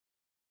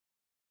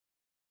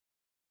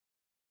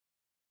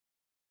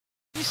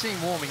You see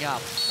him warming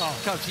up. Oh,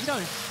 Coach, you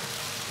don't.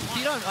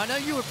 I know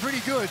you were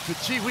pretty good, but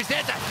gee whiz,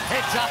 that's a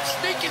heads-up,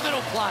 sneaky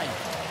little play.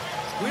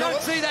 We don't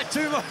see that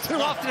too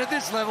often at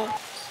this level.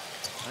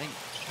 I think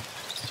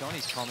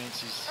Johnny's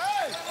comments is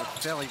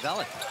fairly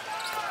valid.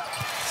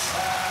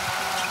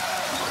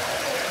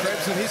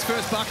 Krebs with his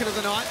first bucket of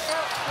the night.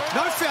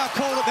 No foul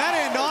call at that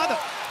end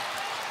either.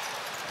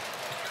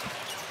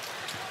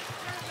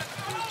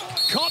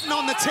 Cotton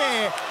on the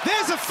tear.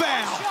 There's a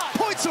foul.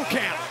 Points will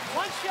count.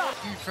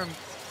 From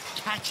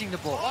catching the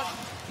ball,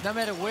 no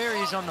matter where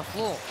he is on the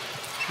floor.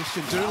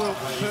 Christian Doolittle,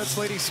 Perth's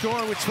leading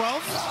scorer with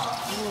 12.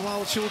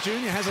 While Chill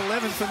Jr. has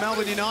 11 for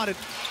Melbourne United.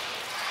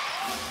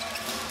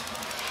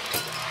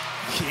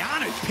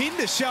 Keanu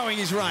Pinder showing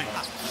his range.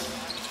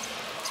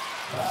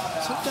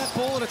 Took that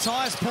ball at its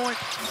highest point.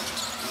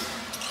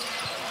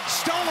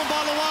 Stolen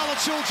by Luala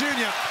Chill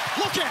Jr.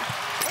 Look out!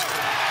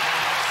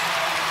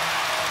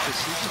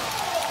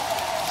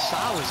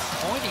 Saar was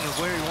pointing at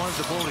where he wanted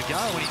the ball to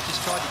go when he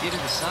just tried to get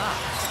into Saar.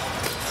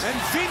 And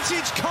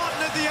vintage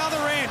Cotton at the other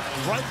end.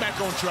 Right back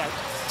on track.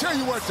 Tell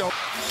you what, though.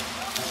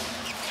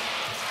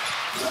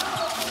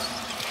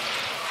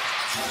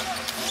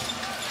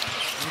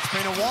 It's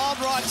been a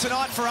wild ride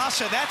tonight for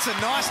Usher. That's a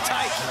nice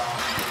take.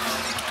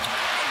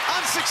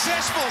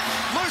 Unsuccessful.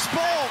 Loose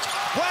ball.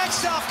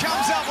 Wagstaff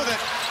comes up with it.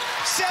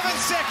 7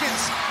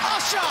 seconds.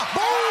 Usher.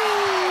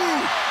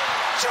 Boom!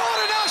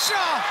 Jordan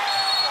Usher.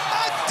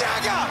 A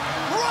dagger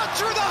right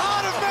through the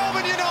heart of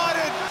Melbourne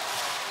United.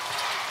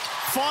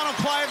 Final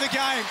play of the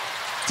game.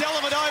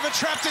 Dellavedova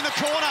trapped in the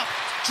corner.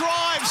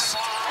 Drives.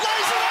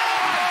 Lays it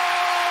in.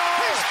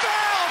 He's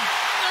fouled.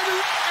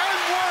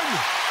 And one.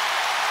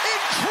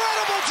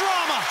 Incredible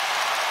drama.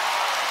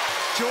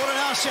 Jordan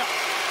Usher.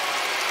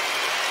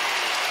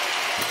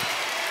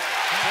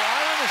 Well,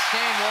 I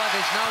understand why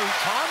there's no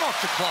time off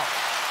the clock.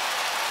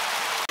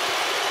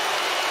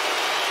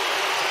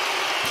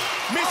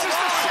 Misses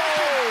the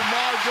second. Oh,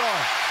 my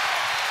God.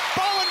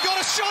 Bowen got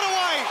a shot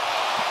away.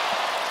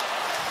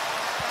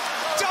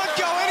 Don't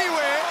go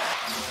anywhere.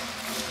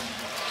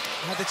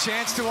 Had the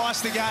chance to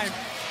ice the game.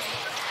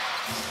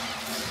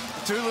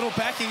 Doolittle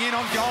backing in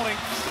on Golding.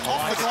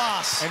 Off the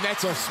glass. And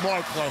that's a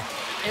smart play.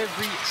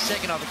 Every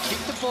second of it. Kick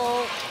the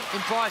ball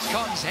in Bryce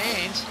Cotton's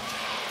hands.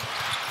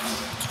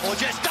 Or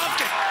just dunked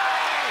it.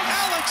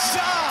 Alex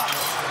Saar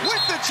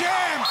with the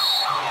jam.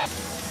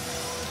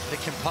 The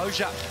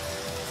composure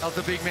of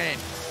the big man.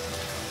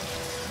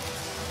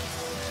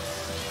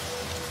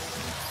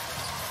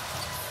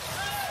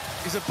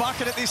 Is a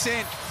bucket at this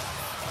end.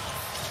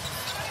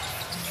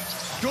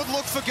 Good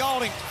look for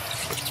Golding.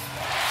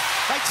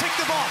 They tick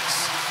the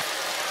box.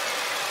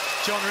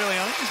 John, really,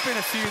 I think there's been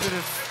a few that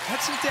have had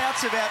some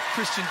doubts about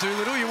Christian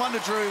Doolittle. You wonder,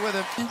 Drew,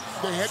 whether...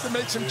 They had to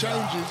make some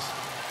changes.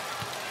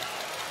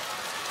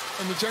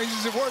 And the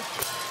changes have worked.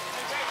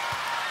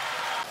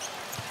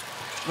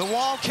 The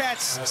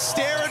Wildcats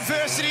stare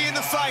adversity in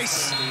the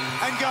face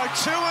and go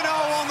 2-0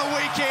 on the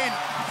weekend.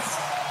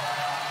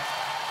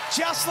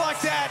 Just like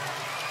that,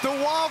 the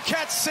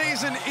Wildcats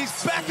season is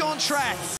back on track.